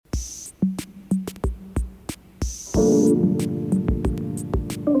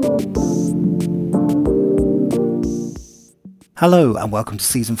Hello and welcome to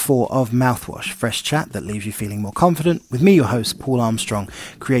Season 4 of Mouthwash, fresh chat that leaves you feeling more confident, with me, your host, Paul Armstrong,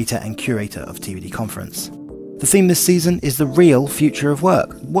 creator and curator of TBD Conference. The theme this season is the real future of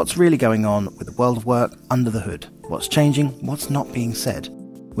work. What's really going on with the world of work under the hood? What's changing? What's not being said?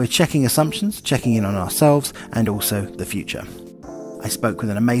 We're checking assumptions, checking in on ourselves, and also the future. I spoke with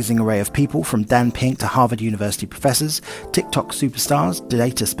an amazing array of people, from Dan Pink to Harvard University professors, TikTok superstars,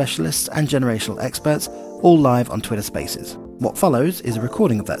 data specialists, and generational experts, all live on Twitter Spaces. What follows is a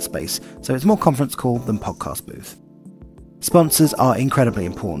recording of that space, so it's more conference call than podcast booth. Sponsors are incredibly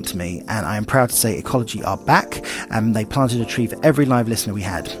important to me, and I am proud to say Ecology are back, and they planted a tree for every live listener we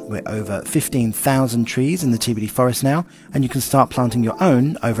had. We're over 15,000 trees in the TBD forest now, and you can start planting your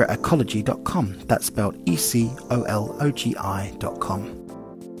own over at ecology.com. That's spelled ECOLOGI.com.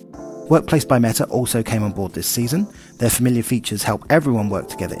 Workplace by Meta also came on board this season. Their familiar features help everyone work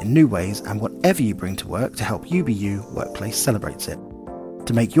together in new ways, and whatever you bring to work to help you be you, Workplace celebrates it.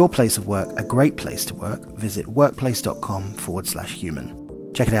 To make your place of work a great place to work, visit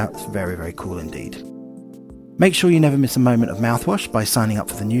workplace.com/human. Check it out, it's very, very cool indeed. Make sure you never miss a moment of Mouthwash by signing up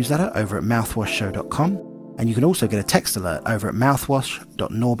for the newsletter over at mouthwashshow.com, and you can also get a text alert over at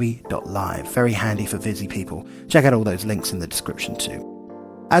mouthwash.norby.live. Very handy for busy people. Check out all those links in the description too.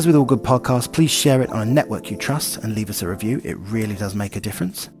 As with all good podcasts, please share it on a network you trust and leave us a review. It really does make a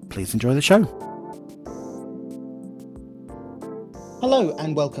difference. Please enjoy the show. Hello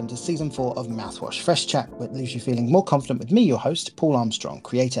and welcome to Season 4 of Mouthwash, fresh chat that leaves you feeling more confident, with me, your host, Paul Armstrong,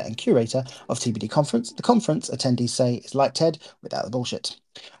 creator and curator of TBD Conference. The conference, attendees say, is like TED without the bullshit.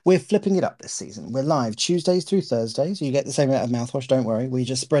 We're flipping it up this season. We're live Tuesdays through Thursdays. You get the same amount of Mouthwash, don't worry. We're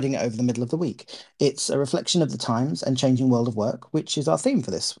just spreading it over the middle of the week. It's a reflection of the times and changing world of work, which is our theme for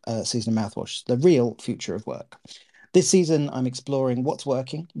this season of Mouthwash, the real future of work. This season, I'm exploring what's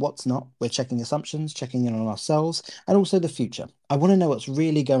working, what's not. We're checking assumptions, checking in on ourselves, and also the future. I want to know what's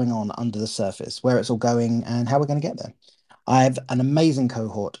really going on under the surface, where it's all going, and how we're going to get there. I have an amazing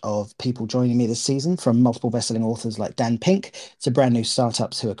cohort of people joining me this season, from multiple best-selling authors like Dan Pink to brand new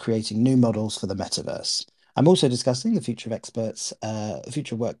startups who are creating new models for the metaverse. I'm also discussing the future of experts,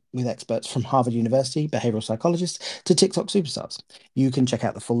 future work with experts from Harvard University, behavioral psychologists, to TikTok superstars. You can check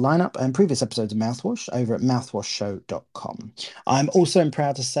out the full lineup and previous episodes of Mouthwash over at mouthwashshow.com. I'm also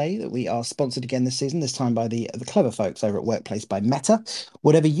proud to say that we are sponsored again this season, this time by the clever folks over at Workplace by Meta.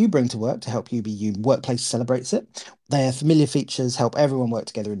 Whatever you bring to work to help you be you, Workplace celebrates it. Their familiar features help everyone work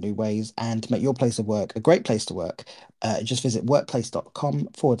together in new ways, and to make your place of work a great place to work, just visit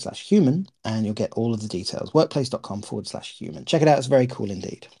workplace.com/human and you'll get all of the details. Workplace.com/human. Check it out, it's very cool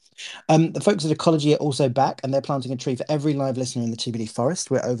indeed. The folks at Ecology are also back, and they're planting a tree for every live listener in the TBD forest.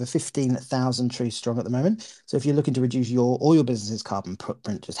 We're over 15,000 trees strong at the moment. So if you're looking to reduce your or your business's carbon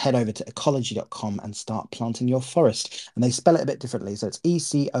footprint, just head over to ecology.com and start planting your forest. And they spell it a bit differently. So it's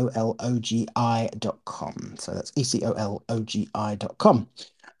ECOLOGI.com. So that's ECOLOGI.com.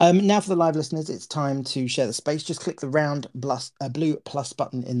 Now for the live listeners, it's time to share the space. Just click the round blue plus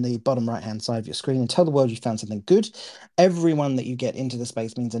button in the bottom right-hand side of your screen and tell the world you found something good. Everyone that you get into the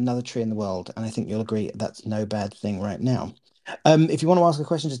space means another tree in the world, and I think you'll agree that's no bad thing right now. If you want to ask a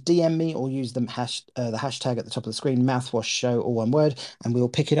question, just DM me or use the hashtag at the top of the screen, Mouthwash Show, all one word, and we'll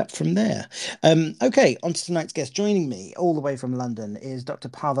pick it up from there. Okay, on to tonight's guest. Joining me all the way from London is Dr.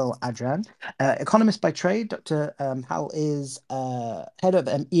 Pavel Adran, economist by trade. Dr. Pavel is head of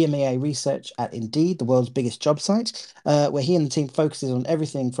EMEA research at Indeed, the world's biggest job site, where he and the team focuses on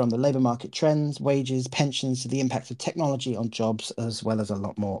everything from the labour market trends, wages, pensions, to the impact of technology on jobs, as well as a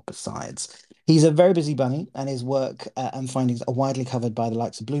lot more besides. He's a very busy bunny, and his work and findings are widely covered by the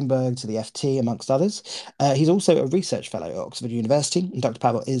likes of Bloomberg to the FT, amongst others. He's also a research fellow at Oxford University, and Dr.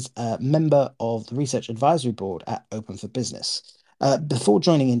 Pavel is a member of the Research Advisory Board at Open for Business. Before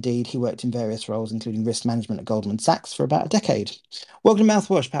joining Indeed, he worked in various roles, including risk management at Goldman Sachs for about a decade. Welcome to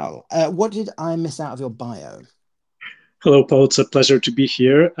Mouthwash, Pavel. What did I miss out of your bio? Hello, Paul. It's a pleasure to be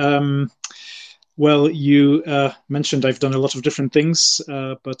here. Well, you mentioned I've done a lot of different things,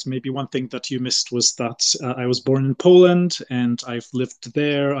 but maybe one thing that you missed was that I was born in Poland and I've lived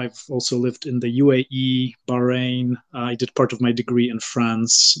there. I've also lived in the UAE, Bahrain. I did part of my degree in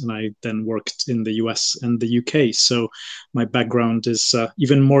France, and I then worked in the US and the UK. So my background is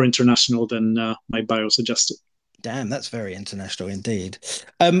even more international than my bio suggested. Damn, that's very international indeed.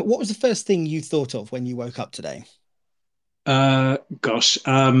 What was the first thing you thought of when you woke up today? Gosh.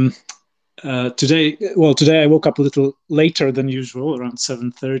 Today I woke up a little later than usual, around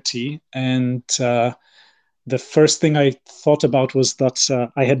 7:30, and the first thing I thought about was that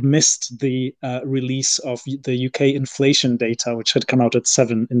I had missed the release of the UK inflation data, which had come out at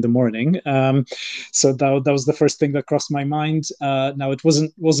 7 in the morning. So that was the first thing that crossed my mind. Now it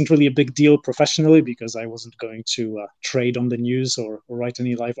wasn't really a big deal professionally because I wasn't going to trade on the news or write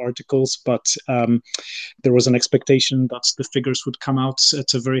any live articles, but there was an expectation that the figures would come out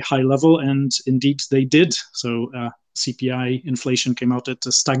at a very high level, and indeed they did. So CPI inflation came out at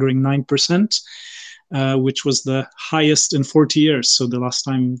a staggering 9%. Which was the highest in 40 years. So the last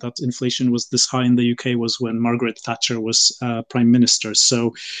time that inflation was this high in the UK was when Margaret Thatcher was prime minister.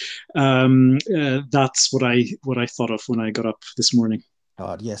 So that's what I thought of when I got up this morning.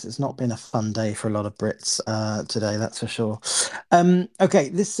 God, yes, it's not been a fun day for a lot of Brits today, that's for sure. Okay,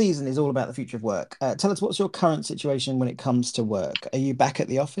 this season is all about the future of work. Tell us, what's your current situation when it comes to work? Are you back at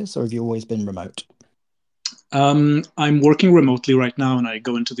the office or have you always been remote? I'm working remotely right now, and I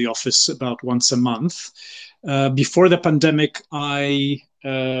go into the office about once a month. Before the pandemic, I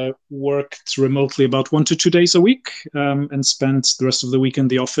worked remotely about 1 to 2 days a week and spent the rest of the week in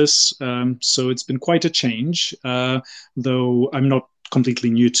the office. So it's been quite a change, though I'm not completely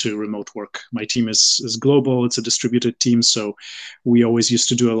new to remote work. My team is global, it's a distributed team. So we always used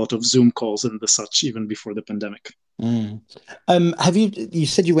to do a lot of Zoom calls and the such, even before the pandemic. Mm. You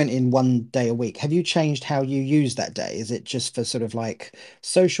said you went in 1 day a week. Have you changed how you use that day? Is it just for sort of like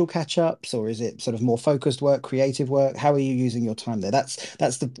social catch-ups, or is it sort of more focused work, creative work? How are you using your time there? That's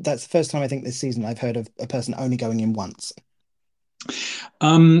the first time I think this season I've heard of a person only going in once.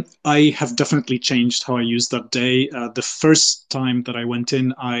 I have definitely changed how I use that day. The first time that I went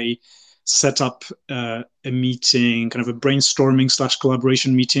in, I set up a meeting, kind of a brainstorming slash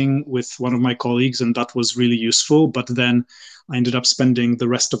collaboration meeting with one of my colleagues, and that was really useful. But then I ended up spending the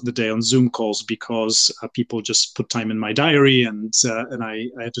rest of the day on Zoom calls because people just put time in my diary, and I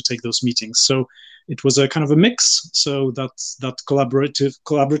had to take those meetings. So it was a kind of a mix. So that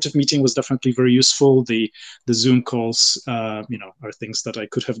collaborative meeting was definitely very useful. The Zoom calls, are things that I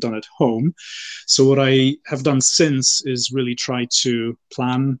could have done at home. So what I have done since is really try to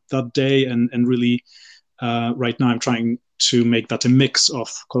plan that day, and really right now I'm trying to make that a mix of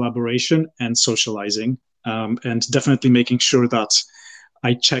collaboration and socializing, and definitely making sure that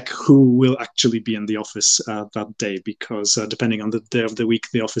I check who will actually be in the office that day, because depending on the day of the week,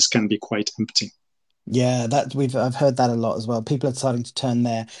 the office can be quite empty. Yeah, I've heard that a lot as well. People are starting to turn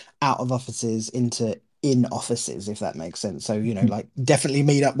their out of offices into in offices, if that makes sense. So, like definitely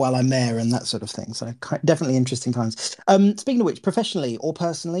meet up while I'm there and that sort of thing. So definitely interesting times. Speaking of which, professionally or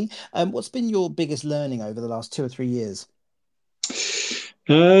personally, what's been your biggest learning over the last 2 or 3 years?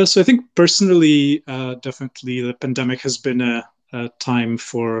 So I think personally, definitely the pandemic has been a time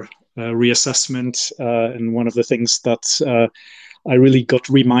for reassessment. And one of the things that I really got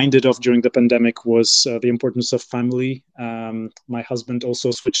reminded of during the pandemic was the importance of family. My husband also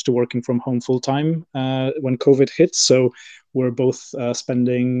switched to working from home full time when COVID hit. So we're both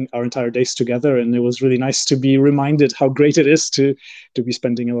spending our entire days together. And it was really nice to be reminded how great it is to be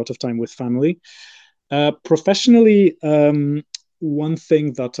spending a lot of time with family. Professionally, one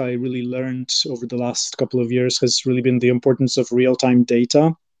thing that I really learned over the last couple of years has really been the importance of real time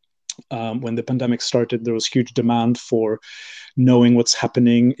data. When the pandemic started, there was huge demand for knowing what's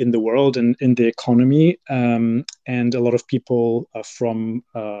happening in the world and in the economy, and a lot of people from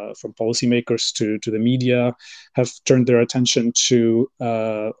policymakers to the media have turned their attention to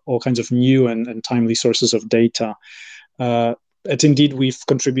all kinds of new and timely sources of data. At Indeed, we've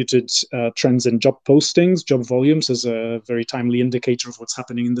contributed trends in job postings, job volumes as a very timely indicator of what's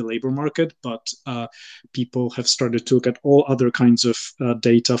happening in the labor market. But people have started to look at all other kinds of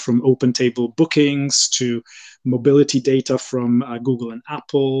data, from open table bookings to mobility data from Google and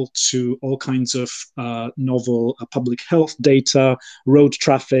Apple, to all kinds of novel public health data, road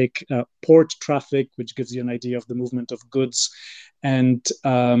traffic, port traffic, which gives you an idea of the movement of goods. And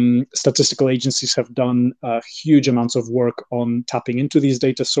statistical agencies have done huge amounts of work on tapping into these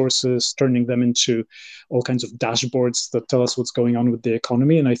data sources, turning them into all kinds of dashboards that tell us what's going on with the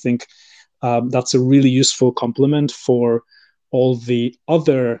economy. And I think that's a really useful complement for all the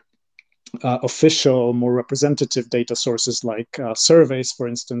other official, more representative data sources like surveys, for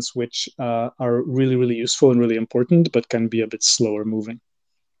instance, which are really, really useful and really important, but can be a bit slower moving.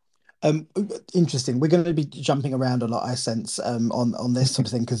 Um, Interesting. We're going to be jumping around a lot, I sense, on this sort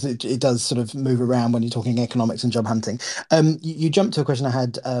of thing because it does sort of move around when you're talking economics and job hunting. You jumped to a question I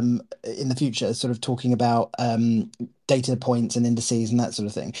had in the future, sort of talking about data points and indices and that sort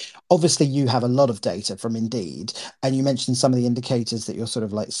of thing. Obviously, you have a lot of data from Indeed, and you mentioned some of the indicators that you're sort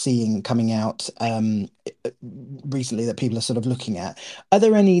of like seeing coming out recently that people are sort of looking at. Are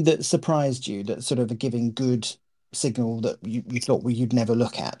there any that surprised you that sort of are giving good signal that you thought well, you'd never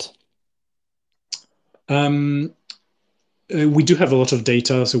look at? Um, we do have a lot of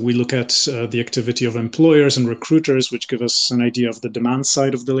data. So we look at the activity of employers and recruiters, which give us an idea of the demand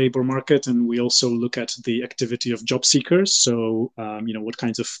side of the labor market. And we also look at the activity of job seekers. So, what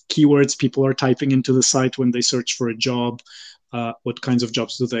kinds of keywords people are typing into the site when they search for a job, what kinds of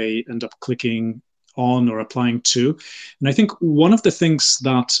jobs do they end up clicking on or applying to. And I think one of the things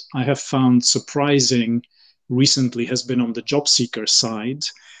that I have found surprising recently has been on the job seeker side,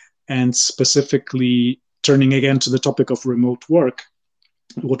 and specifically turning again to the topic of remote work.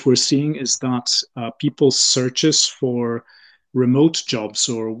 What we're seeing is that people's searches for remote jobs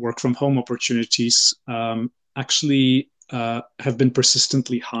or work from home opportunities actually have been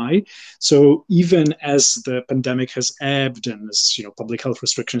persistently high. So even as the pandemic has ebbed and as public health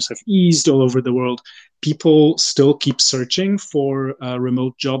restrictions have eased all over the world, people still keep searching for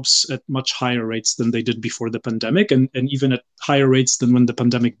remote jobs at much higher rates than they did before the pandemic, and even at higher rates than when the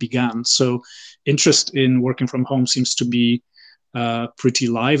pandemic began. So interest in working from home seems to be pretty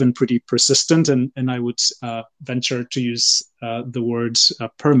live and pretty persistent. And I would venture to use the word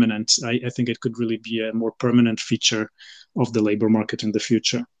permanent. I think it could really be a more permanent feature of the labor market in the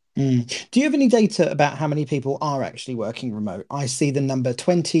future. Do you have any data about how many people are actually working remote? I see the number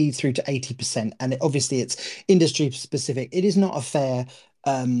 20 through to 80%, and obviously it's industry specific. It is not a fair,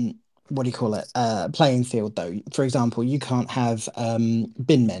 what do you call it, playing field though. For example, you can't have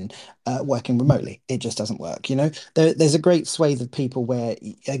bin men working remotely. It just doesn't work, you know? There's a great swathe of people where,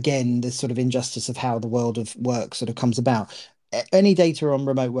 again, this sort of injustice of how the world of work sort of comes about. Any data on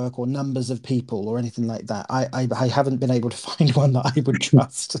remote work or numbers of people or anything like that? I haven't been able to find one that I would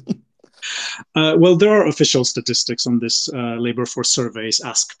trust. Well, there are official statistics on this. Labor force surveys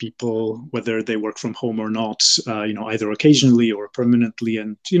ask people whether they work from home or not, either occasionally or permanently.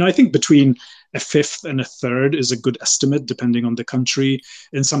 And, I think between a fifth and a third is a good estimate, depending on the country.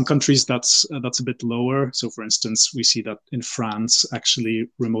 In some countries, that's a bit lower. So, for instance, we see that in France, actually,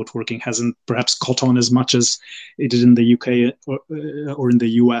 remote working hasn't perhaps caught on as much as it did in the UK or in the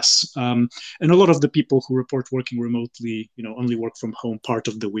US. And a lot of the people who report working remotely, only work from home part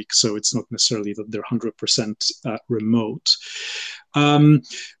of the week. So it's not necessarily that they're 100% remote.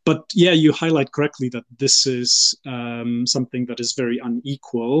 But yeah, you highlight correctly that this is something that is very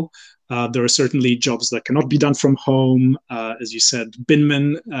unequal. There are certainly jobs that cannot be done from home. As you said,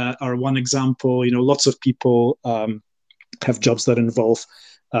 binmen are one example. Lots of people have jobs that involve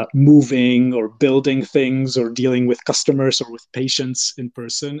moving or building things or dealing with customers or with patients in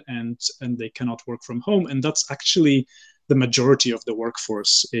person, and they cannot work from home. And that's actually the majority of the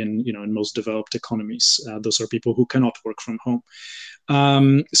workforce in most developed economies. Those are people who cannot work from home.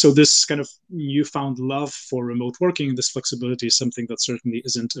 So this kind of newfound love for remote working, this flexibility, is something that certainly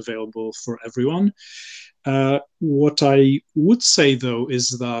isn't available for everyone. What I would say, though, is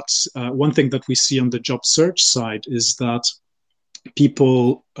that one thing that we see on the job search side is that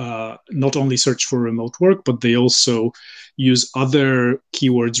people not only search for remote work, but they also use other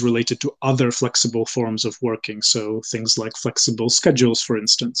keywords related to other flexible forms of working. So things like flexible schedules, for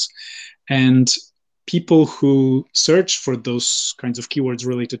instance. And people who search for those kinds of keywords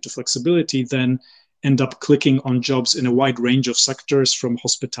related to flexibility then end up clicking on jobs in a wide range of sectors, from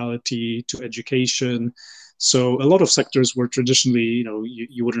hospitality to education. So a lot of sectors where traditionally,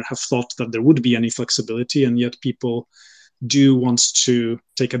 you wouldn't have thought that there would be any flexibility, and yet people do want to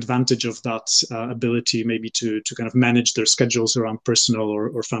take advantage of that ability, maybe to kind of manage their schedules around personal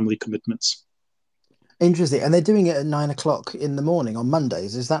or family commitments. Interesting. And they're doing it at 9 o'clock in the morning on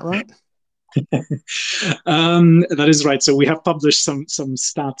Mondays, is that right? That is right. So we have published some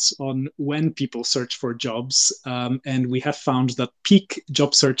stats on when people search for jobs, and we have found that peak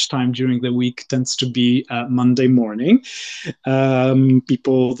job search time during the week tends to be Monday morning.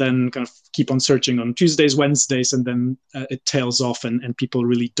 People then kind of keep on searching on Tuesdays, Wednesdays, and then it tails off, and people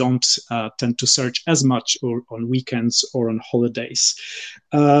really don't tend to search as much or on weekends or on holidays.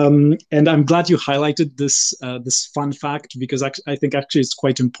 And I'm glad you highlighted this fun fact, because I think actually it's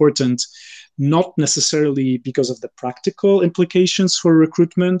quite important, not necessarily because of the practical implications for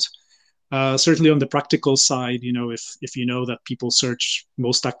recruitment. Certainly on the practical side, if you know that people search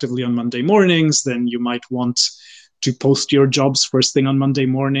most actively on Monday mornings, then you might want to post your jobs first thing on Monday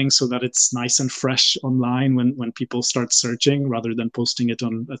morning so that it's nice and fresh online when people start searching, rather than posting it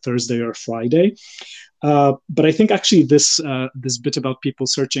on a Thursday or Friday. But I think actually this bit about people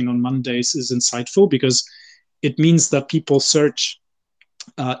searching on Mondays is insightful, because it means that people search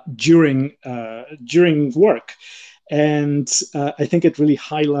during work, and I think it really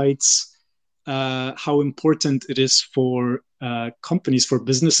highlights how important it is for companies, for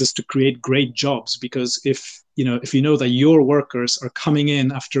businesses, to create great jobs. Because if you know that your workers are coming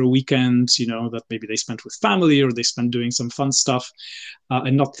in after a weekend, that maybe they spent with family or they spent doing some fun stuff,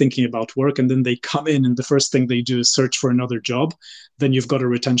 and not thinking about work, and then they come in and the first thing they do is search for another job, then you've got a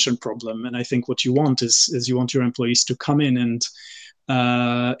retention problem. And I think what you want is you want your employees to come in and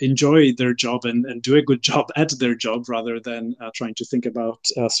enjoy their job and do a good job at their job, rather than trying to think about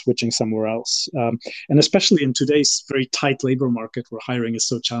switching somewhere else. And especially in today's very tight labor market where hiring is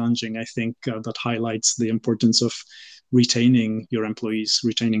so challenging, I think that highlights the importance of retaining your employees,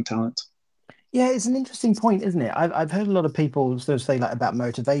 retaining talent. Yeah, it's an interesting point, isn't it? I've heard a lot of people sort of say like about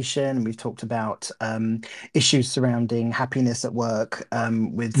motivation, and we've talked about issues surrounding happiness at work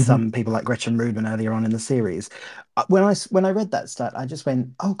with Mm-hmm. some people like Gretchen Rubin earlier on in the series. When I read that stat, I just went,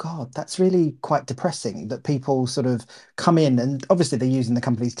 "Oh God, that's really quite depressing." That people sort of come in, and obviously they're using the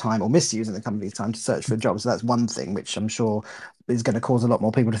company's time or misusing the company's time to search for jobs. So that's one thing which I'm sure is going to cause a lot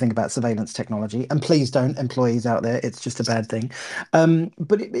more people to think about surveillance technology. And please don't, employees out there, it's just a bad thing.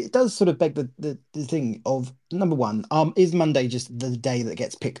 But it does sort of beg the thing of number one, is Monday just the day that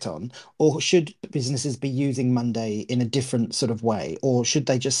gets picked on, or should businesses be using Monday in a different sort of way, or should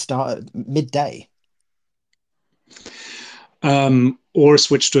they just start at midday? Or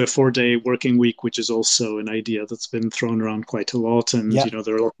switch to a 4-day working week, which is also an idea that's been thrown around quite a lot. And Yeah.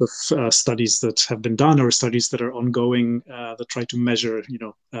 there are a lot of studies that have been done, or studies that are ongoing, that try to measure,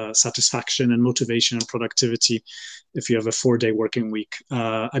 satisfaction and motivation and productivity if you have a 4-day working week.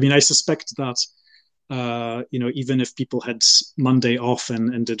 I mean, I suspect that even if people had Monday off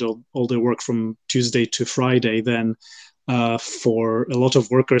and did all their work from Tuesday to Friday, then for a lot of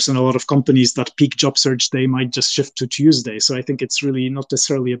workers and a lot of companies, that peak job search day might just shift to Tuesday. So I think it's really not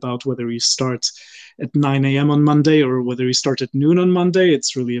necessarily about whether you start at 9 a.m. on Monday or whether you start at noon on Monday.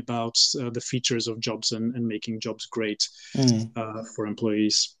 It's really about the features of jobs and making jobs great Mm. for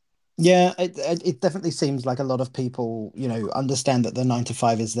employees. Yeah, it definitely seems like a lot of people, understand that the 9 to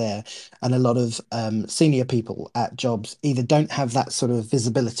 5 is there, and a lot of senior people at jobs either don't have that sort of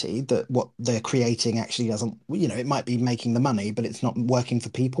visibility that what they're creating actually doesn't, it might be making the money, but it's not working for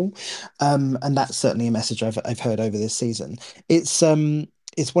people, and that's certainly a message I've heard over this season. It's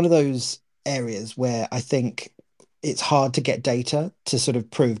one of those areas where I think it's hard to get data to sort of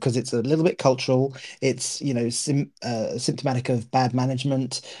prove because it's a little bit cultural. It's symptomatic of bad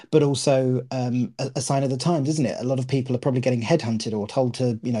management, but also a sign of the times, isn't it? A lot of people are probably getting headhunted or told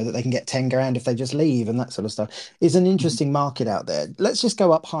to, that they can get 10 grand if they just leave and that sort of stuff. It's an Mhm. interesting market out there. Let's just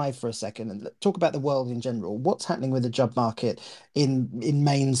go up high for a second and talk about the world in general. What's happening with the job market in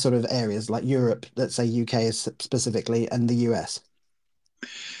main sort of areas like Europe, let's say UK is specifically, and the US?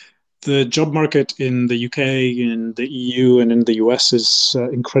 The job market in the UK, in the EU, and in the US is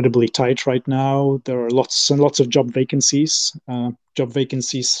incredibly tight right now. There are lots and lots of job vacancies. Job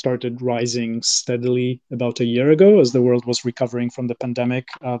vacancies started rising steadily about a year ago as the world was recovering from the pandemic.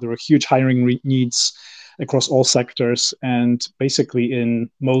 There were huge hiring needs across all sectors, and basically in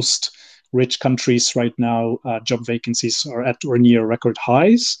most rich countries right now, job vacancies are at or near record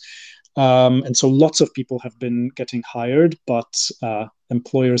highs. And so lots of people have been getting hired, but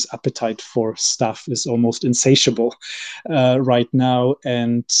employers' appetite for staff is almost insatiable right now.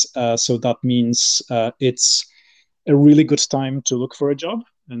 And so that means it's a really good time to look for a job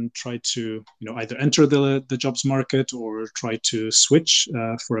and try to either enter the jobs market or try to switch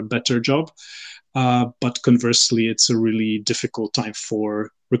for a better job. But conversely, it's a really difficult time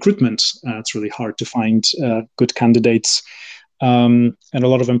for recruitment. It's really hard to find good candidates, and a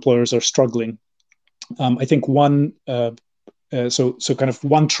lot of employers are struggling. I think so kind of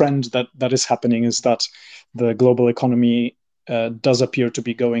one trend that is happening is that the global economy does appear to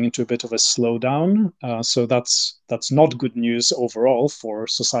be going into a bit of a slowdown. So that's not good news overall for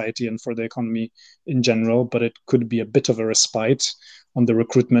society and for the economy in general, but it could be a bit of a respite on the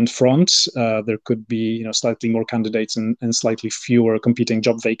recruitment front. There could be slightly more candidates and slightly fewer competing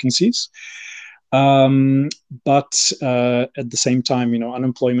job vacancies. Um, but at the same time,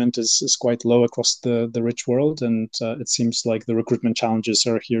 unemployment is quite low across the rich world, and it seems like the recruitment challenges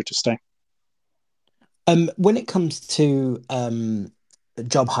are here to stay. When it comes to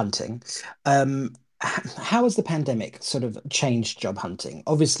job hunting, um, how has the pandemic sort of changed job hunting?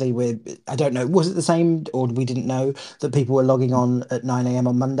 Obviously, I don't know, was it the same or we didn't know that people were logging on at 9 a.m.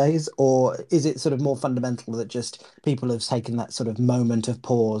 on Mondays? Or is it sort of more fundamental that just people have taken that sort of moment of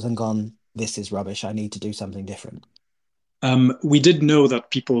pause and gone, this is rubbish, I need to do something different? We did know that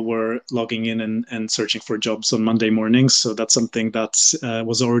people were logging in and searching for jobs on Monday mornings. So that's something that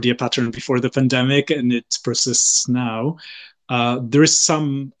was already a pattern before the pandemic, and it persists now. There is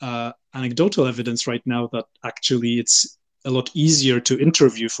some anecdotal evidence right now that actually it's a lot easier to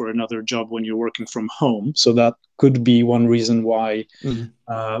interview for another job when you're working from home. So that could be one reason why, Mm.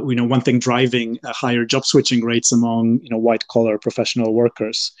 one thing driving higher job switching rates among white collar professional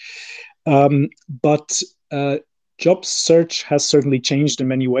workers. But job search has certainly changed in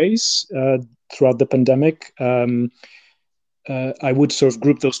many ways throughout the pandemic. I would sort of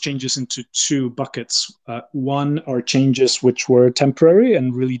group those changes into two buckets. One are changes which were temporary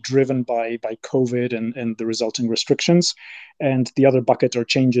and really driven by COVID and the resulting restrictions. And the other bucket are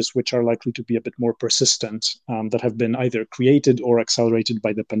changes which are likely to be a bit more persistent, that have been either created or accelerated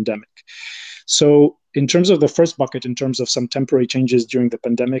by the pandemic. So in terms of the first bucket, in terms of some temporary changes during the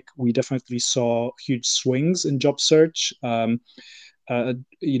pandemic, we definitely saw huge swings in job search. Many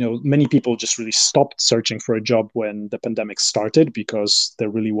people just really stopped searching for a job when the pandemic started because there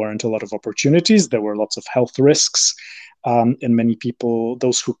really weren't a lot of opportunities. There were lots of health risks. And many people,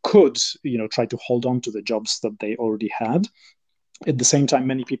 those who could, tried to hold on to the jobs that they already had. At the same time,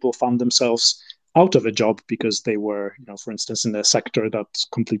 many people found themselves out of a job because they were, for instance, in a sector that's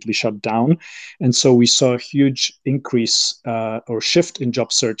completely shut down. And so we saw a huge increase or shift in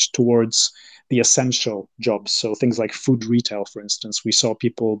job search towards the essential jobs. So things like food retail, for instance, we saw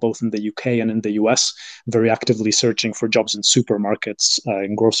people both in the UK and in the US very actively searching for jobs in supermarkets,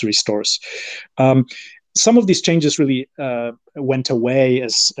 in grocery stores. Some of these changes really went away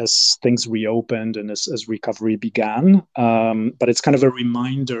as things reopened and as recovery began. But it's kind of a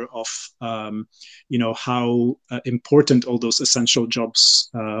reminder of how important all those essential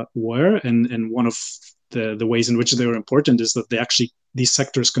jobs were, and one of the ways in which they were important is that these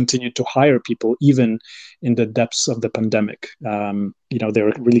sectors continued to hire people even in the depths of the pandemic. They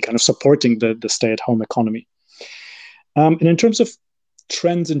were really kind of supporting the stay-at-home economy. And in terms of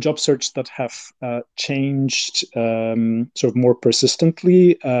trends in job search that have changed sort of more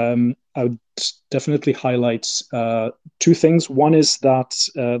persistently, I would definitely highlight two things. One is that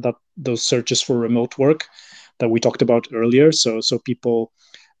those searches for remote work that we talked about earlier. So people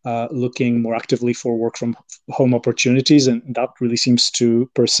looking more actively for work from home opportunities, and that really seems to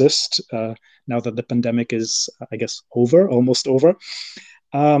persist now that the pandemic is, I guess, almost over.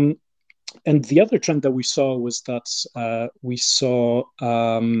 And the other trend that we saw was that we saw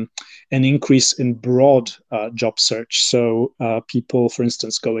an increase in broad job search. So people, for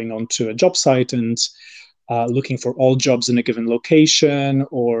instance, going onto a job site and looking for all jobs in a given location,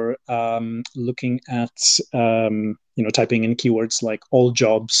 or looking at, typing in keywords like all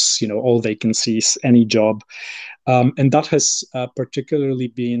jobs, all vacancies, any job. And that has particularly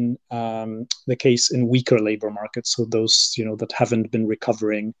been the case in weaker labor markets. So those, that haven't been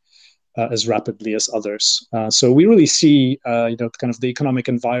recovering as rapidly as others. So we really see, kind of the economic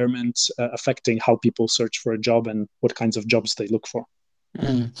environment affecting how people search for a job and what kinds of jobs they look for.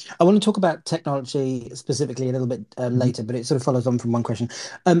 Mm. I want to talk about technology specifically a little bit later, but it sort of follows on from one question.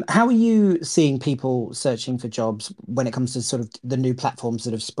 How are you seeing people searching for jobs when it comes to sort of the new platforms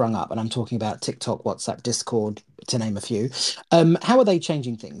that have sprung up? And I'm talking about TikTok, WhatsApp, Discord, to name a few. How are they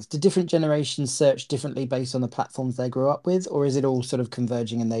changing things? Do different generations search differently based on the platforms they grew up with, or is it all sort of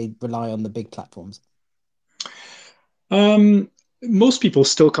converging and they rely on the big platforms? Um, Most people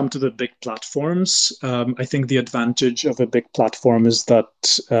still come to the big platforms. I think the advantage of a big platform is that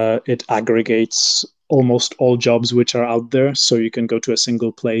it aggregates almost all jobs which are out there, so you can go to a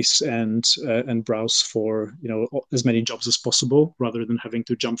single place and browse for as many jobs as possible, rather than having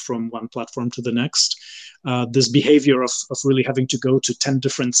to jump from one platform to the next. This behavior of really having to go to 10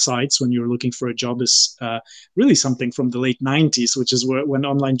 different sites when you're looking for a job is really something from the late 90s, which is when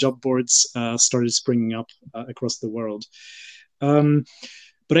online job boards started springing up across the world. Um,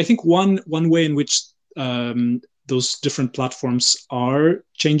 but I think one way in which those different platforms are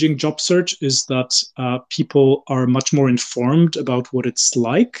changing job search is that people are much more informed about what it's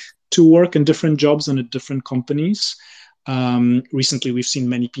like to work in different jobs and at different companies. Recently, we've seen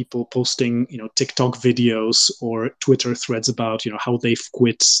many people posting, TikTok videos or Twitter threads about, how they've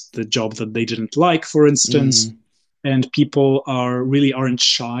quit the job that they didn't like, for instance. Mm. And people aren't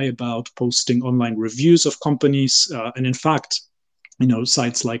shy about posting online reviews of companies. And in fact,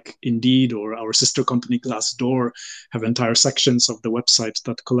 sites like Indeed or our sister company Glassdoor have entire sections of the website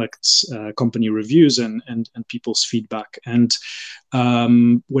that collect company reviews and people's feedback. And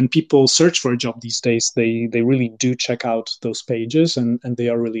when people search for a job these days, they really do check out those pages, and they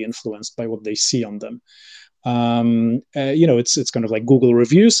are really influenced by what they see on them. It's kind of like Google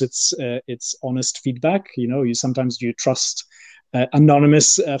reviews. It's honest feedback. You sometimes you trust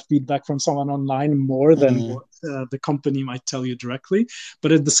anonymous feedback from someone online more than Mm. what the company might tell you directly.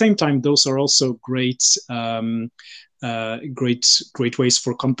 But at the same time, those are also great ways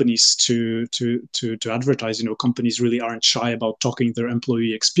for companies to advertise. Companies really aren't shy about talking their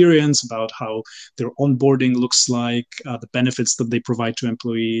employee experience, about how their onboarding looks like, the benefits that they provide to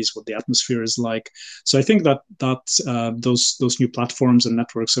employees, what the atmosphere is like. So I think that those new platforms and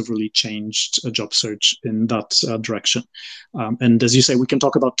networks have really changed a job search in that direction. And as you say, we can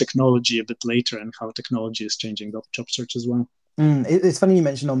talk about technology a bit later and how technology is changing the job search as well. It's funny you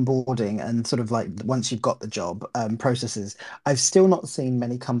mentioned onboarding and sort of like once you've got the job, processes. I've still not seen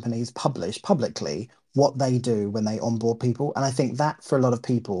many companies publish publicly what they do when they onboard people, and I think that for a lot of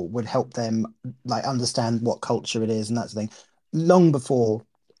people would help them like understand what culture it is and that sort of thing long before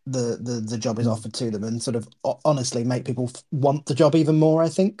the job is Mm. offered to them, and sort of honestly make people want the job even more, I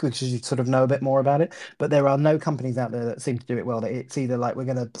think, because you sort of know a bit more about it. But there are no companies out there that seem to do it well. That it's either like we're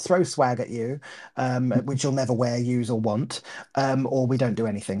going to throw swag at you, which you'll never wear, use, or want, or we don't do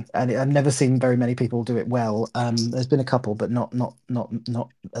anything. And I've never seen very many people do it well. There's been a couple, but not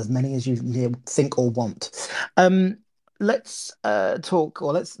as many as you think or want. Um, let's talk,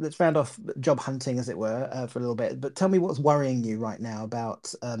 or let's round off job hunting, as it were, for a little bit. But tell me what's worrying you right now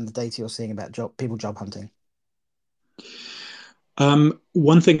about the data you're seeing about job hunting.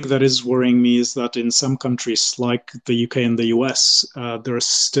 One thing that is worrying me is that in some countries like the UK and the US, there are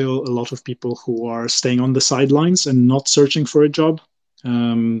still a lot of people who are staying on the sidelines and not searching for a job.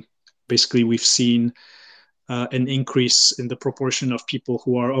 Um, Basically, we've seen an increase in the proportion of people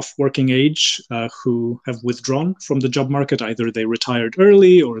who are of working age who have withdrawn from the job market. Either they retired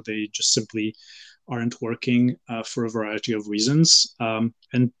early or they just simply aren't working for a variety of reasons.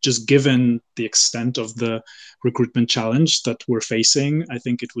 And just given the extent of the recruitment challenge that we're facing, I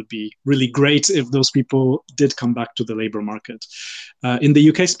think it would be really great if those people did come back to the labor market. In the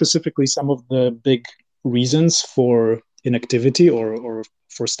UK specifically, some of the big reasons for inactivity or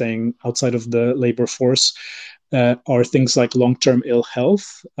for staying outside of the labor force are things like long-term ill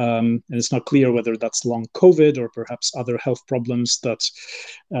health, and it's not clear whether that's long COVID or perhaps other health problems that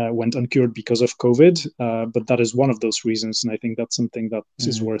went uncured because of COVID. But that is one of those reasons, and I think that's something that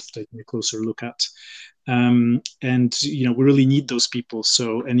is Mm. worth taking a closer look at. And we really need those people.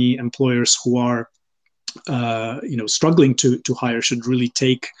 So any employers who are struggling to hire should really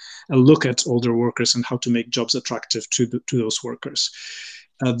take a look at older workers and how to make jobs attractive to those workers.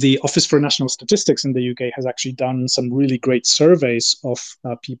 The Office for National Statistics in the UK has actually done some really great surveys of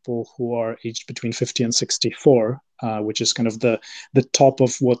people who are aged between 50 and 64, which is kind of the top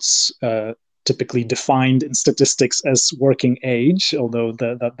of what's typically defined in statistics as working age, although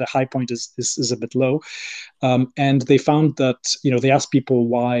the high point is a bit low. And they found that they asked people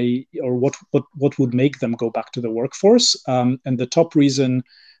why or what would make them go back to the workforce, and the top reason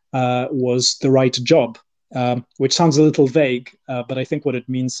was the right job, which sounds a little vague, but I think what it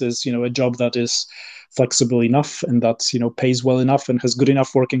means is a job that is flexible enough and that pays well enough and has good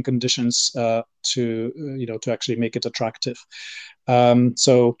enough working conditions to actually make it attractive.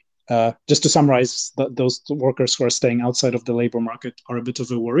 So just to summarize, those workers who are staying outside of the labor market are a bit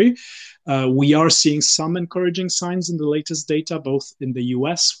of a worry. We are seeing some encouraging signs in the latest data, both in the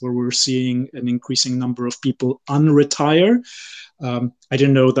US, where we're seeing an increasing number of people unretire. I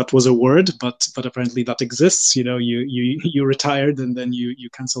didn't know that was a word, but apparently that exists. You retired and then you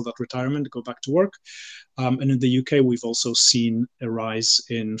cancel that retirement, go back to work. And in the UK, we've also seen a rise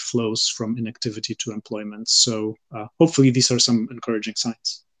in flows from inactivity to employment. So hopefully these are some encouraging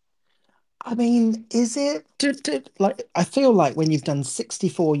signs. I mean, is it like I feel like when you've done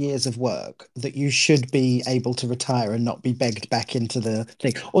 64 years of work that you should be able to retire and not be begged back into the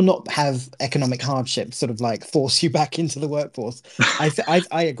thing or not have economic hardship sort of like force you back into the workforce. I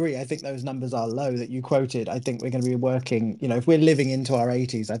agree. I think those numbers are low that you quoted. I think we're going to be working, if we're living into our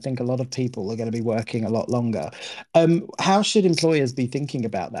 80s, I think a lot of people are going to be working a lot longer. How should employers be thinking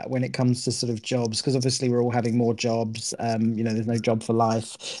about that when it comes to sort of jobs? Because obviously we're all having more jobs. There's no job for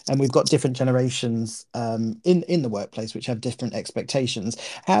life, and we've got different generations in the workplace which have different expectations.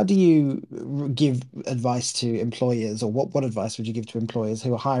 How do you give advice to employers, or what advice would you give to employers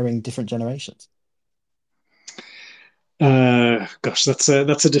who are hiring different generations? Gosh, that's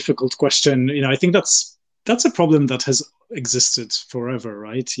a difficult question. I think that's a problem that has existed forever,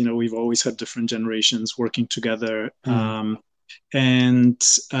 right? We've always had different generations working together. Mm. And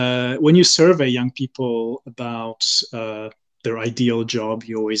when you survey young people about their ideal job,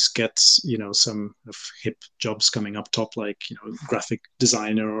 you always get, some of hip jobs coming up top, like, graphic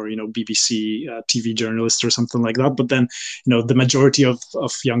designer or, BBC TV journalist or something like that. But then, the majority of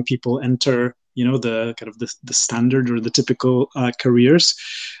young people enter, the kind of the standard or the typical careers.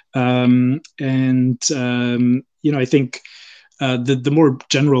 I think the more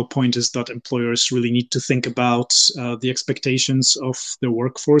general point is that employers really need to think about the expectations of their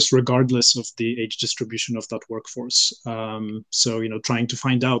workforce, regardless of the age distribution of that workforce. Trying to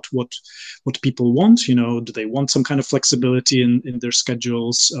find out what people want. Do they want some kind of flexibility in their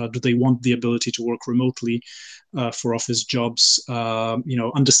schedules? Do they want the ability to work remotely for office jobs?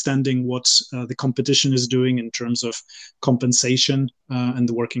 Understanding what the competition is doing in terms of compensation and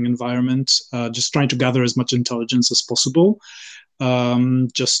the working environment. Just trying to gather as much intelligence as possible,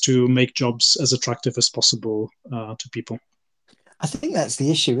 just to make jobs as attractive as possible to people. I think that's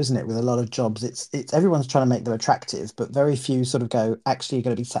the issue, isn't it, with a lot of jobs? It's everyone's trying to make them attractive, but very few sort of go, actually, you're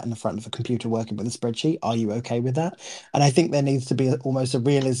going to be sat in the front of a computer working with a spreadsheet. Are you okay with that? And I think there needs to be almost a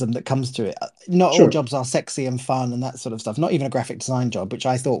realism that comes to it. Not all Sure. jobs are sexy and fun and that sort of stuff. Not even a graphic design job, which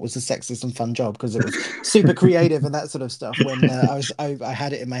I thought was the sexiest and fun job because it was super creative and that sort of stuff. When I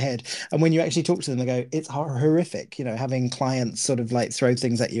had it in my head, and when you actually talk to them, they go, it's horrific. Having clients sort of like throw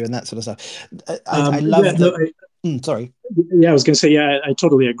things at you and that sort of stuff. I Yeah, love no, that. Sorry. yeah, I was going to say, yeah, I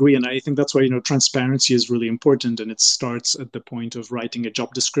totally agree. And I think that's why, transparency is really important. And it starts at the point of writing a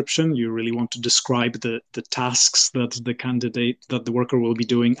job description. You really want to describe the tasks that the worker will be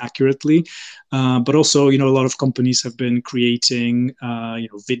doing accurately. But also, a lot of companies have been creating,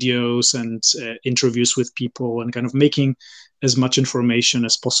 videos and interviews with people and kind of making as much information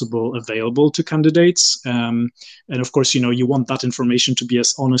as possible available to candidates. And of course, you want that information to be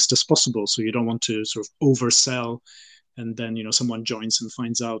as honest as possible. So you don't want to sort of oversell, and then someone joins and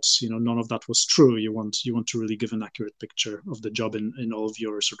finds out none of that was true. You want to really give an accurate picture of the job in all of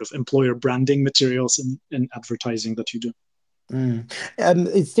your sort of employer branding materials and advertising that you do.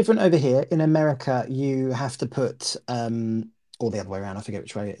 It's different over here. In America, you have to put, or the other way around, I forget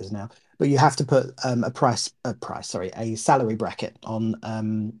which way it is now, but you have to put sorry, a salary bracket on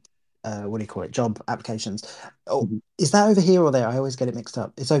what do you call it, job applications. Oh, Mhm. is that over here or there? I always get it mixed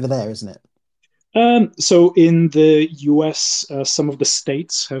up. It's over there, isn't it? So in the US, some of the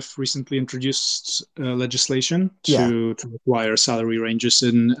states have recently introduced legislation Yeah. to require salary ranges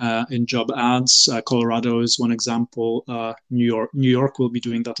in job ads. Colorado is one example. New York will be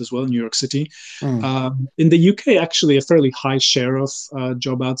doing that as well. New York City. Mm, In the UK, actually, a fairly high share of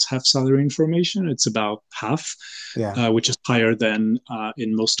job ads have salary information. It's about half, yeah. which is higher than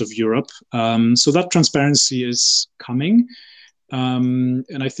in most of Europe. So that transparency is coming.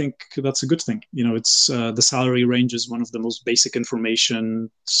 And I think that's a good thing. It's the salary range is one of the most basic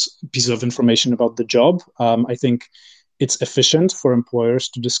pieces of information about the job. I think it's efficient for employers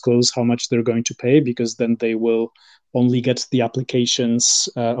to disclose how much they're going to pay, because then they will only get the applications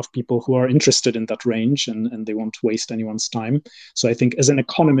of people who are interested in that range, and they won't waste anyone's time. So I think as an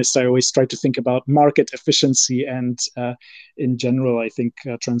economist, I always try to think about market efficiency, and in general, I think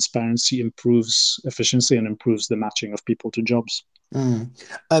transparency improves efficiency and improves the matching of people to jobs. mm.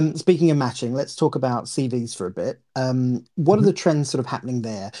 Speaking of matching, let's talk about CVs for a bit. What are Mhm. the trends sort of happening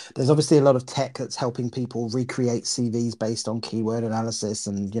there? There's obviously a lot of tech that's helping people recreate CVs based on keyword analysis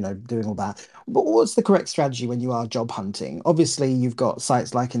and, doing all that. But what's the correct strategy when you are job hunting? Obviously, you've got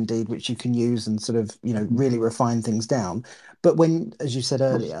sites like Indeed, which you can use and sort of, really refine things down. But when, as you said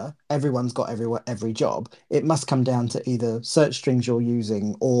earlier, everyone's got every job, it must come down to either search strings you're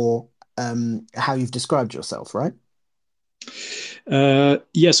using or how you've described yourself, right?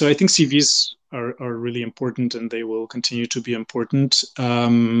 Yeah, so I think CVs are really important, and they will continue to be important. A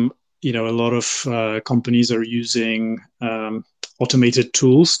lot of companies are using automated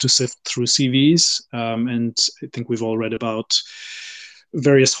tools to sift through CVs, and I think we've all read about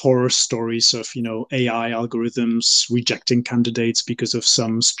various horror stories of AI algorithms rejecting candidates because of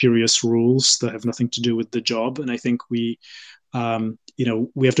some spurious rules that have nothing to do with the job. And I think we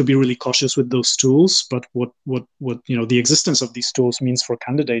have to be really cautious with those tools. But what the existence of these tools means for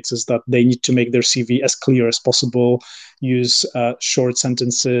candidates is that they need to make their CV as clear as possible, use short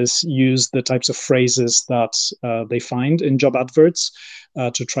sentences, use the types of phrases that they find in job adverts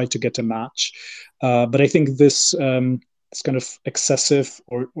to try to get a match. But I think this kind of excessive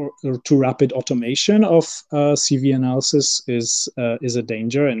or too rapid automation of CV analysis is a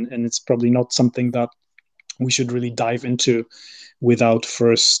danger, and it's probably not something that we should really dive into without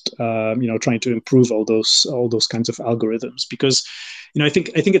first trying to improve all those kinds of algorithms. Because I think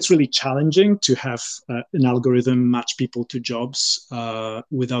it's really challenging to have an algorithm match people to jobs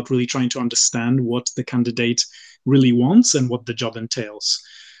without really trying to understand what the candidate really wants and what the job entails.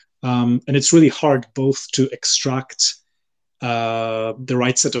 And it's really hard both to extract the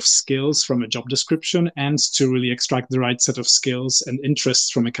right set of skills from a job description and to really extract the right set of skills and interests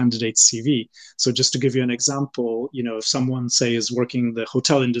from a candidate's CV. So just to give you an example, if someone, say, is working in the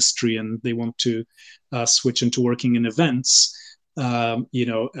hotel industry and they want to switch into working in events, kind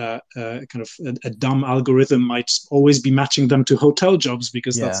of a dumb algorithm might always be matching them to hotel jobs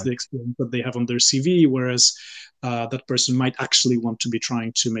because that's Yeah. the experience that they have on their CV, whereas that person might actually want to be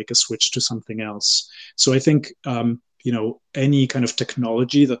trying to make a switch to something else. So I think any kind of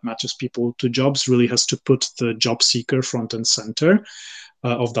technology that matches people to jobs really has to put the job seeker front and center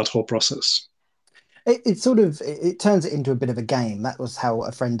of that whole process. It sort of it turns it into a bit of a game. That was how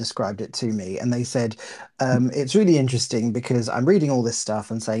a friend described it to me, and they said it's really interesting because I'm reading all this stuff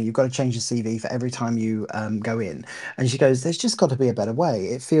and saying you've got to change your CV for every time you go in, and she goes, "There's just got to be a better way."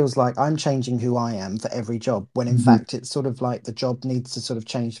 It feels like I'm changing who I am for every job, when in Mhm. fact it's sort of like the job needs to sort of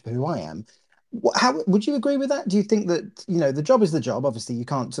change for who I am. How would you agree with that? Do you think that, the job is the job? Obviously, you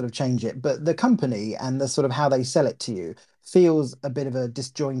can't sort of change it, but the company and the sort of how they sell it to you feels a bit of a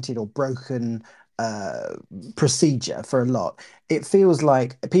disjointed or broken uh, procedure for a lot. It feels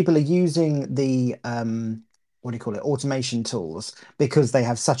like people are using the what do you call it, automation tools because they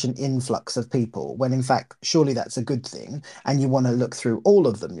have such an influx of people, when in fact, surely that's a good thing. And you want to look through all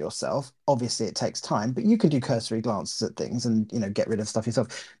of them yourself. Obviously, it takes time, but you can do cursory glances at things and, get rid of stuff yourself.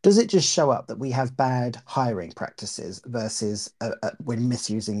 Does it just show up that we have bad hiring practices versus when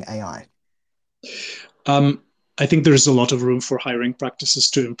misusing AI? Um, I think there's a lot of room for hiring practices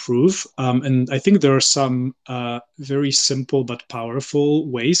to improve. And I think there are some very simple but powerful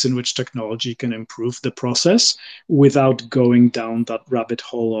ways in which technology can improve the process without going down that rabbit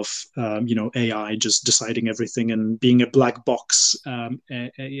hole of, AI just deciding everything and being a black box, and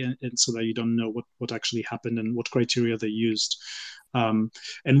so that you don't know what actually happened and what criteria they used. Um,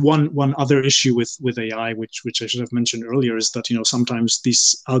 and one other issue with AI, which I should have mentioned earlier, is that sometimes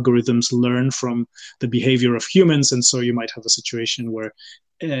these algorithms learn from the behavior of humans, and so you might have a situation where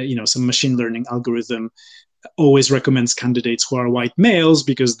some machine learning algorithm always recommends candidates who are white males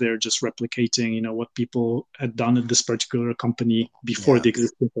because they're just replicating what people had done at this particular company before Yeah. the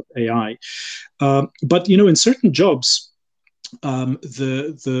existence of AI. But in certain jobs,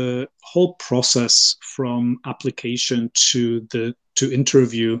 the whole process from application to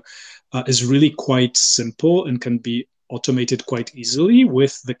interview is really quite simple and can be automated quite easily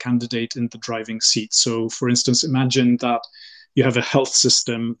with the candidate in the driving seat. So, for instance, imagine that you have a health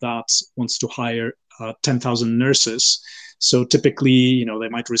system that wants to hire 10,000 nurses. So typically, they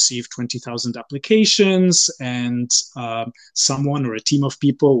might receive 20,000 applications, and someone or a team of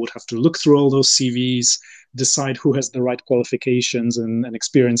people would have to look through all those CVs, decide who has the right qualifications and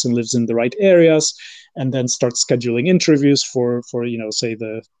experience and lives in the right areas, and then start scheduling interviews for say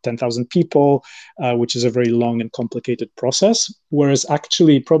the 10,000 people, which is a very long and complicated process. Whereas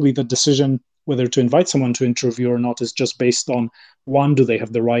actually, probably the decision whether to invite someone to interview or not is just based on, one, do they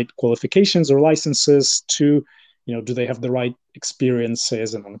have the right qualifications or licenses? Two, do they have the right experience, say,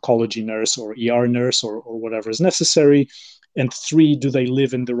 as an oncology nurse or ER nurse or whatever is necessary? And three, do they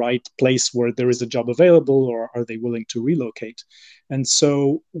live in the right place where there is a job available, or are they willing to relocate? And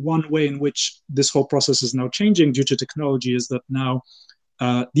so, one way in which this whole process is now changing due to technology is that now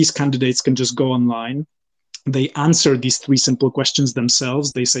these candidates can just go online. They answer these three simple questions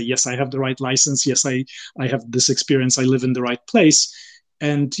themselves. They say, yes, I have the right license. Yes, I have this experience. I live in the right place.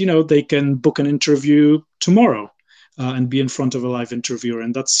 And, they can book an interview tomorrow and be in front of a live interviewer.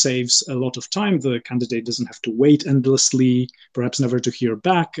 And that saves a lot of time. The candidate doesn't have to wait endlessly, perhaps never to hear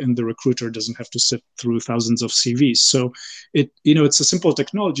back. And the recruiter doesn't have to sift through thousands of CVs. So it's a simple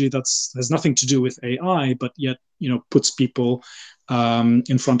technology that has nothing to do with AI, but yet, puts people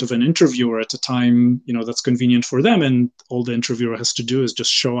in front of an interviewer at a time that's convenient for them, and all the interviewer has to do is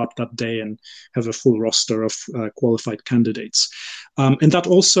just show up that day and have a full roster of qualified candidates. And that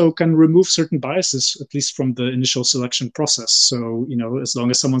also can remove certain biases, at least from the initial selection process. So as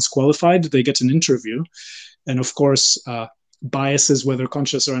long as someone's qualified, they get an interview. And of course, biases, whether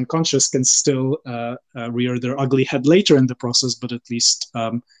conscious or unconscious, can still rear their ugly head later in the process, but at least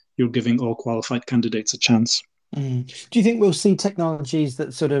you're giving all qualified candidates a chance. Do you think we'll see technologies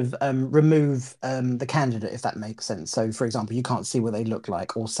that sort of remove the candidate, if that makes sense? So, for example, you can't see what they look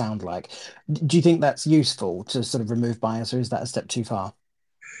like or sound like. Do you think that's useful to sort of remove bias, or is that a step too far?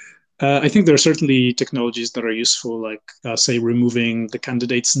 I think there are certainly technologies that are useful, like, say, removing the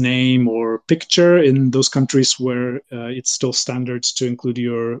candidate's name or picture in those countries where it's still standard to include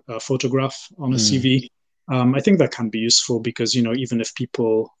your photograph on a CV. I think that can be useful because, even if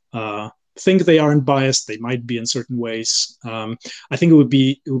people think they aren't biased, they might be in certain ways. I think it would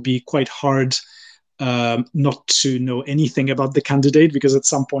be quite hard not to know anything about the candidate, because at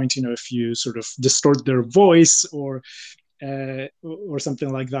some point, if you sort of distort their voice or something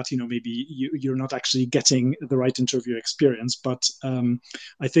like that, maybe you're not actually getting the right interview experience. But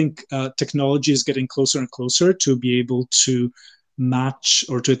I think technology is getting closer and closer to be able to match,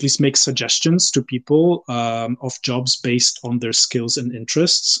 or to at least make suggestions to people of jobs based on their skills and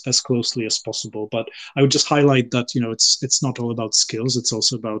interests as closely as possible. But I would just highlight that it's not all about skills; it's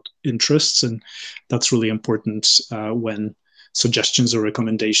also about interests, and that's really important when suggestions or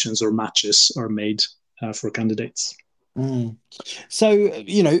recommendations or matches are made for candidates. Mm. So,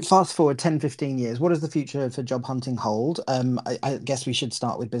 fast forward 10, 15 years, what does the future for job hunting hold? I guess we should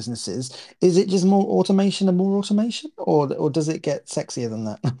start with businesses. Is it just more automation and more automation, or does it get sexier than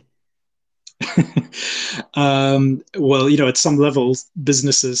that? Well, at some levels,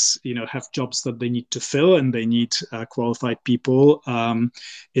 businesses, have jobs that they need to fill, and they need qualified people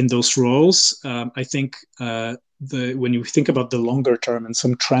in those roles. I think when you think about the longer term and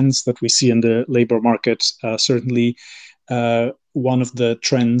some trends that we see in the labor market, certainly one of the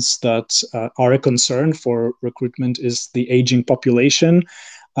trends that are a concern for recruitment is the aging population.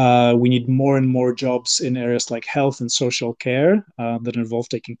 We need more and more jobs in areas like health and social care that involve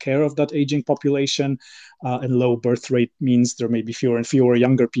taking care of that aging population. And low birth rate means there may be fewer and fewer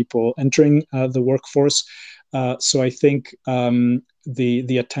younger people entering the workforce. So I think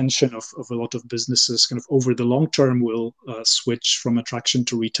the attention of a lot of businesses kind of over the long term will switch from attraction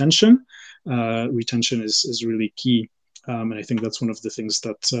to retention. Retention is really key. And I think that's one of the things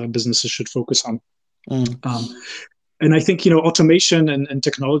that businesses should focus on. Um, and I think, automation and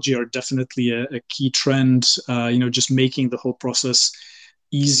technology are definitely a key trend, just making the whole process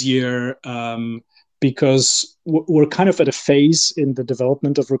easier, because we're kind of at a phase in the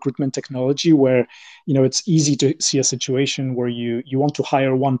development of recruitment technology where, it's easy to see a situation where you want to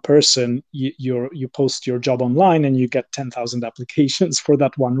hire one person, you post your job online and you get 10,000 applications for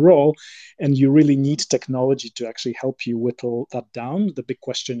that one role, and you really need technology to actually help you whittle that down. The big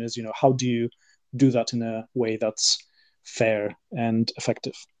question is, how do you do that in a way that's fair and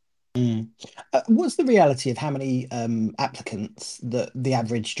effective? What's the reality of how many applicants that the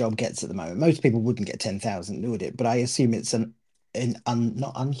average job gets at the moment? Most people wouldn't get 10,000, would it? But I assume it's not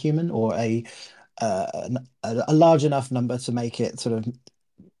unhuman, or a large enough number to make it sort of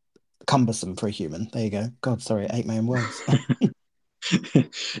cumbersome for a human. There you go. God, sorry, I ate my own words.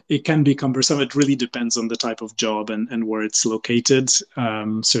 It can be cumbersome. It really depends on the type of job and where it's located.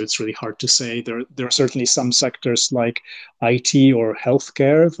 So it's really hard to say. There are certainly some sectors like IT or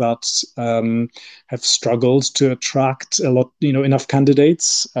healthcare that have struggled to attract a lot, enough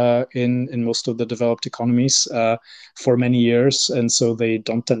candidates in most of the developed economies for many years, and so they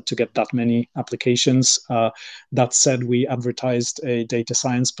don't tend to get that many applications. That said, we advertised a data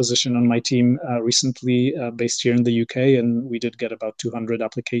science position on my team recently, based here in the UK, and we did get about 200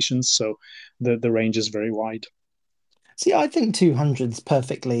 applications. So the range is very wide. See, I think 200 is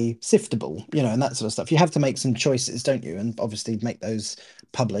perfectly siftable, and that sort of stuff. You have to make some choices, don't you? And obviously make those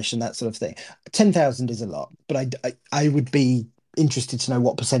publish and that sort of thing. 10,000 is a lot, but I would be interested to know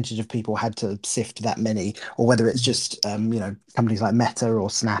what percentage of people had to sift that many, or whether it's just companies like Meta or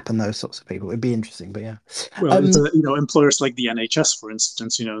Snap and those sorts of people. It'd be interesting, but yeah. Well, it's employers like the NHS, for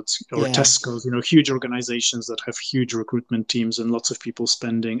instance, or Yeah. Tesco's, huge organizations that have huge recruitment teams and lots of people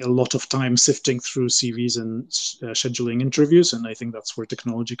spending a lot of time sifting through CVs and scheduling interviews. And I think that's where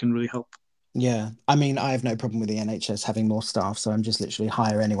technology can really help. Yeah, I mean, I have no problem with the NHS having more staff, so I'm just literally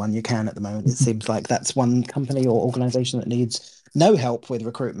hire anyone you can at the moment. It seems like that's one company or organization that needs no help with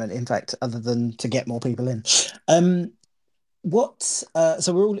recruitment, in fact, other than to get more people in. Um,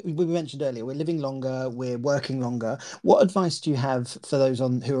 so we mentioned earlier, we're living longer, we're working longer. What advice do you have for those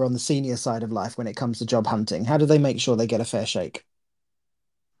who are on the senior side of life when it comes to job hunting? How do they make sure they get a fair shake?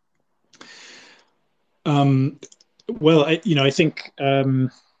 Um, well, I think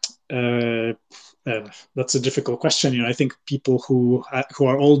uh, that's a difficult question. I think people who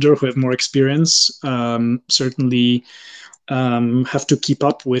are older, who have more experience, certainly have to keep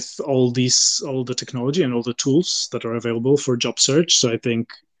up with all the technology and all the tools that are available for job search. So I think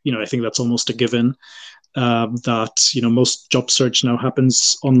that's almost a given. That most job search now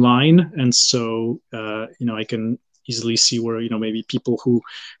happens online, and so I can easily see where maybe people who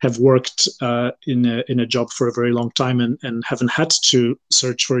have worked in a job for a very long time and haven't had to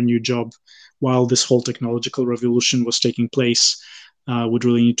search for a new job while this whole technological revolution was taking place would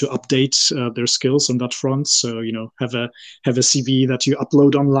really need to update their skills on that front. So have a CV that you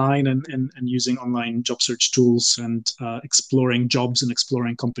upload online and using online job search tools and exploring jobs and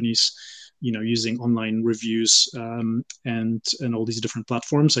exploring companies using online reviews and all these different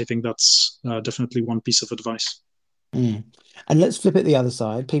platforms. I think that's definitely one piece of advice. Mm. And let's flip it the other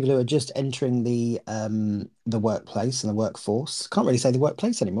side. People who are just entering the workplace and the workforce. Can't really say the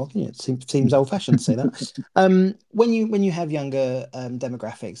workplace anymore, can you? It seems old-fashioned to say that. When you have younger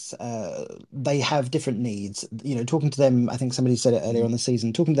demographics, they have different needs. Talking to them, I think somebody said it earlier on the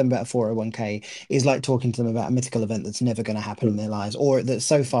season, talking to them about a 401k is like talking to them about a mythical event that's never going to happen in their lives, or that's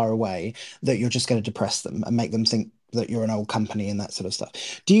so far away that you're just going to depress them and make them think that you're an old company and that sort of stuff.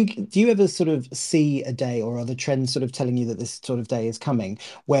 Do you ever sort of see a day, or are the trends sort of telling you that this sort of day is coming,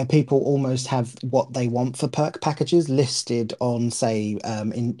 where people almost have what they want for perk packages listed on, say,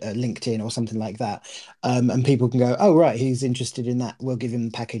 in LinkedIn or something like that, and people can go, "Oh, right, he's interested in that. We'll give him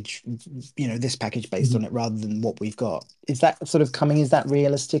the package, this package based on Mhm. it rather than what we've got." Is that sort of coming? Is that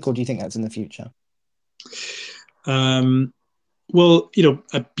realistic, or do you think that's in the future? Um, Well,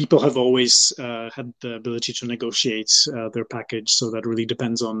 people have always had the ability to negotiate their package. So that really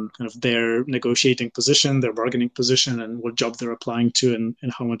depends on kind of their negotiating position, their bargaining position, and what job they're applying to, and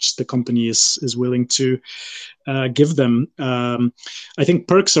how much the company is willing to give them. I think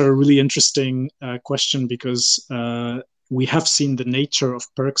perks are a really interesting question because we have seen the nature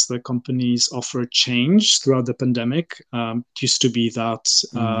of perks that companies offer change throughout the pandemic. It used to be that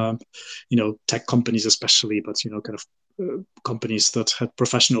Mm. tech companies especially, but kind of companies that had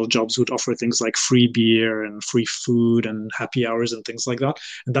professional jobs would offer things like free beer and free food and happy hours and things like that.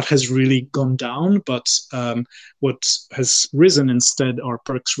 And that has really gone down. But what has risen instead are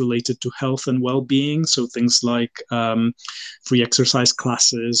perks related to health and well-being. So things like free exercise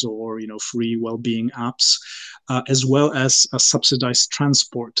classes or free well-being apps. As well as a subsidized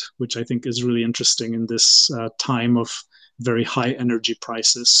transport, which I think is really interesting in this time of very high energy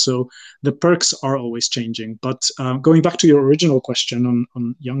prices. So the perks are always changing. But going back to your original question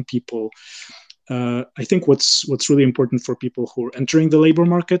on young people, I think what's really important for people who are entering the labor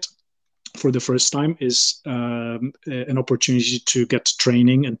market for the first time is an opportunity to get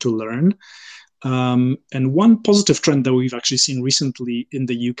training and to learn. And one positive trend that we've actually seen recently in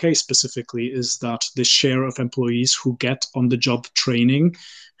the UK specifically is that the share of employees who get on the job training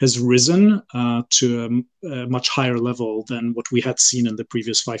has risen to a much higher level than what we had seen in the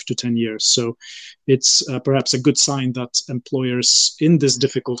previous 5 to 10 years. So it's perhaps a good sign that employers in this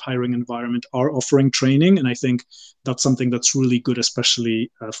difficult hiring environment are offering training. And I think that's something that's really good,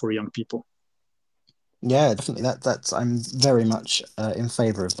 especially for young people. Yeah, definitely. That's I'm very much in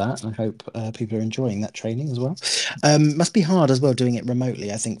favor of that. I hope people are enjoying that training as well. Must be hard as well doing it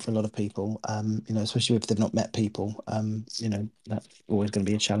remotely, I think, for a lot of people. Especially if they've not met people. That's always going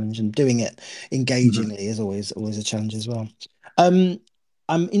to be a challenge, and doing it Mhm. engagingly is always a challenge as well. Um,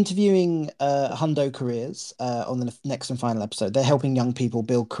 I'm interviewing Hundo Careers on the next and final episode. They're helping young people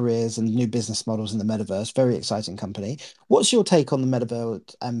build careers and new business models in the metaverse. Very exciting company. What's your take on the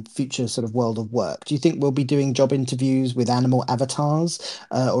metaverse and future sort of world of work? Do you think we'll be doing job interviews with animal avatars,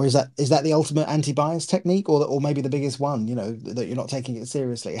 or is that the ultimate anti-bias technique, or maybe the biggest one? That you're not taking it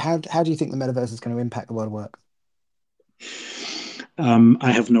seriously. How do you think the metaverse is going to impact the world of work?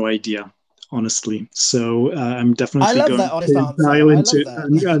 I have no idea, honestly. So I'm I definitely love going that honest to answer. dial I into.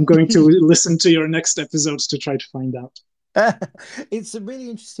 love that. I'm going to listen to your next episodes to try to find out. It's a really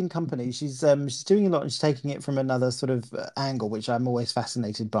interesting company. She's doing a lot and she's taking it from another sort of angle, which I'm always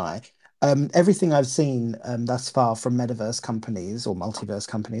fascinated by. Everything I've seen thus far from metaverse companies or multiverse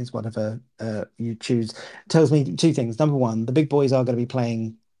companies, whatever you choose, tells me two things. Number one, the big boys are going to be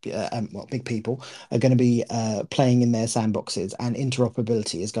playing. Big people are going to be playing in their sandboxes, and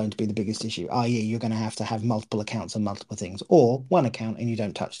interoperability is going to be the biggest issue. I.e., you're going to have multiple accounts on multiple things, or one account and you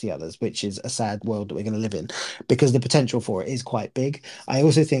don't touch the others, which is a sad world that we're going to live in because the potential for it is quite big. I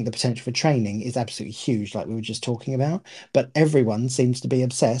also think the potential for training is absolutely huge, like we were just talking about. But everyone seems to be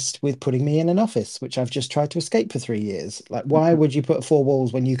obsessed with putting me in an office, which I've just tried to escape for 3 years. Like, why would you put four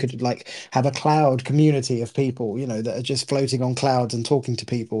walls when you could like have a cloud community of people, that are just floating on clouds and talking to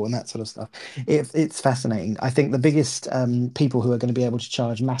people? people and that sort of stuff. It's fascinating. I think the biggest people who are going to be able to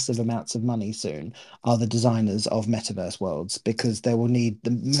charge massive amounts of money soon are the designers of metaverse worlds, because they will need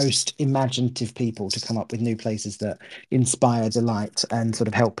the most imaginative people to come up with new places that inspire, delight, and sort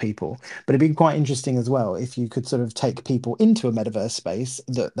of help people. But it'd be quite interesting as well if you could sort of take people into a metaverse space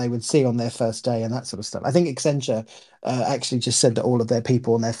that they would see on their first day and that sort of stuff. I think Accenture actually just said that all of their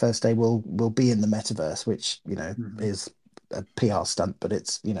people on their first day will be in the metaverse, which is a PR stunt, but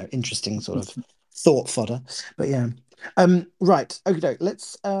it's interesting sort of thought fodder. But yeah. Right. Okay,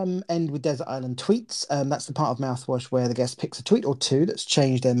 let's end with Desert Island tweets. That's the part of Mouthwash where the guest picks a tweet or two that's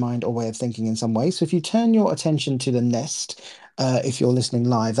changed their mind or way of thinking in some way. So if you turn your attention to the nest, if you're listening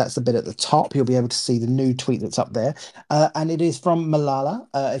live, that's the bit at the top. You'll be able to see the new tweet that's up there. And it is from Malala.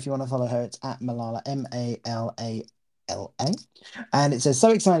 If you want to follow her, it's at Malala, Malala. And it says, so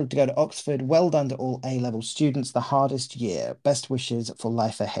excited to go to Oxford. Well done to all A-level students. The hardest year. Best wishes for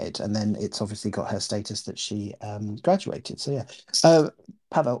life ahead. And then it's obviously got her status that she graduated. So yeah.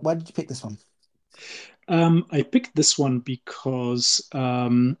 Pavel, why did you pick this one? I picked this one because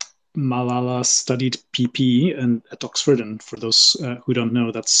Malala studied PP at Oxford, and for those who don't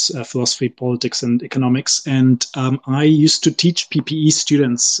know, that's philosophy, politics, and economics. And I used to teach PPE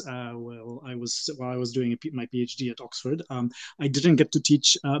students while I was doing my PhD at Oxford. I didn't get to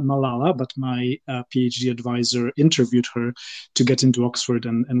teach Malala, but my PhD advisor interviewed her to get into Oxford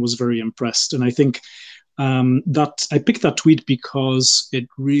and was very impressed. And I think that I picked that tweet because it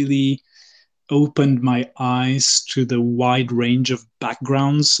really opened my eyes to the wide range of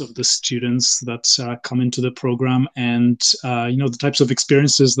backgrounds of the students that come into the program, and the types of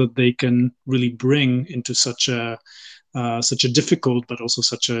experiences that they can really bring into such a difficult but also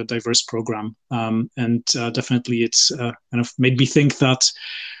such a diverse program. And definitely, it's kind of made me think that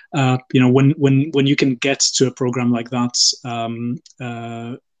when you can get to a program like that.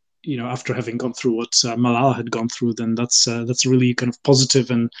 After having gone through what Malala had gone through, then that's a really kind of positive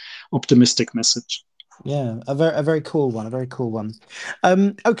and optimistic message. Yeah, a very cool one,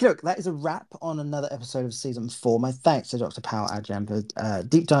 Okay, look, that is a wrap on another episode of season 4. My thanks to Dr. Pal Ajam for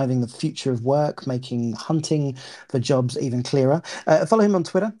deep diving the future of work, making hunting for jobs even clearer. Follow him on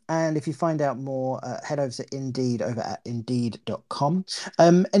Twitter, and if you find out more, head over to Indeed over at indeed.com.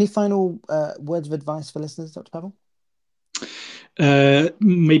 Any final words of advice for listeners, Dr. Pavel?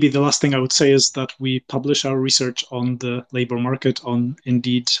 Maybe the last thing I would say is that we publish our research on the labor market on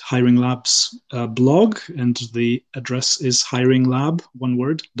Indeed Hiring Lab's blog, and the address is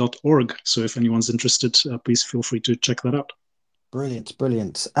hiringlab.org. So if anyone's interested, please feel free to check that out. Brilliant.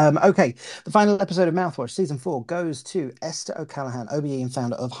 Okay, the final episode of Mouthwash, season 4, goes to Esther O'Callaghan, OBE and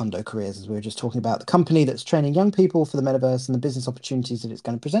founder of Hundo Careers, as we were just talking about, the company that's training young people for the metaverse and the business opportunities that it's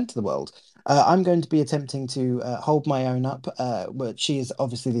going to present to the world. I'm going to be attempting to hold my own up, but she is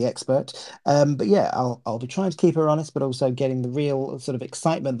obviously the expert. But yeah, I'll be trying to keep her honest, but also getting the real sort of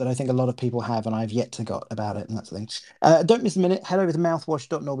excitement that I think a lot of people have, and I've yet to got about it, and that's the thing. Don't miss a minute. Head over to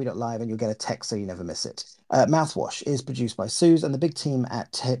mouthwash.norby.live and you'll get a text so you never miss it. Mouthwash is produced by Suze and the big team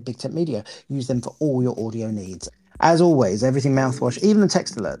at Big Tech Media. Use them for all your audio needs. As always, everything Mouthwash, even the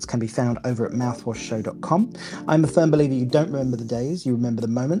text alerts, can be found over at mouthwashshow.com. I'm a firm believer you don't remember the days, you remember the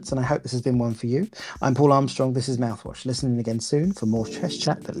moments, and I hope this has been one for you. I'm Paul Armstrong, this is Mouthwash. Listen in again soon for more chess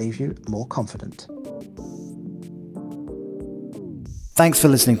chat that leaves you more confident. Thanks for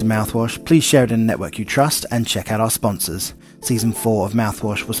listening to Mouthwash. Please share it in a network you trust and check out our sponsors. Season 4 of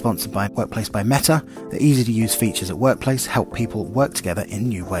Mouthwash was sponsored by Workplace by Meta. The easy-to-use features at Workplace help people work together in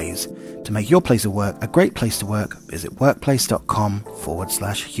new ways. To make your place of work a great place to work, visit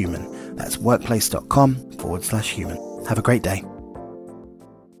workplace.com/human. That's workplace.com/human. Have a great day.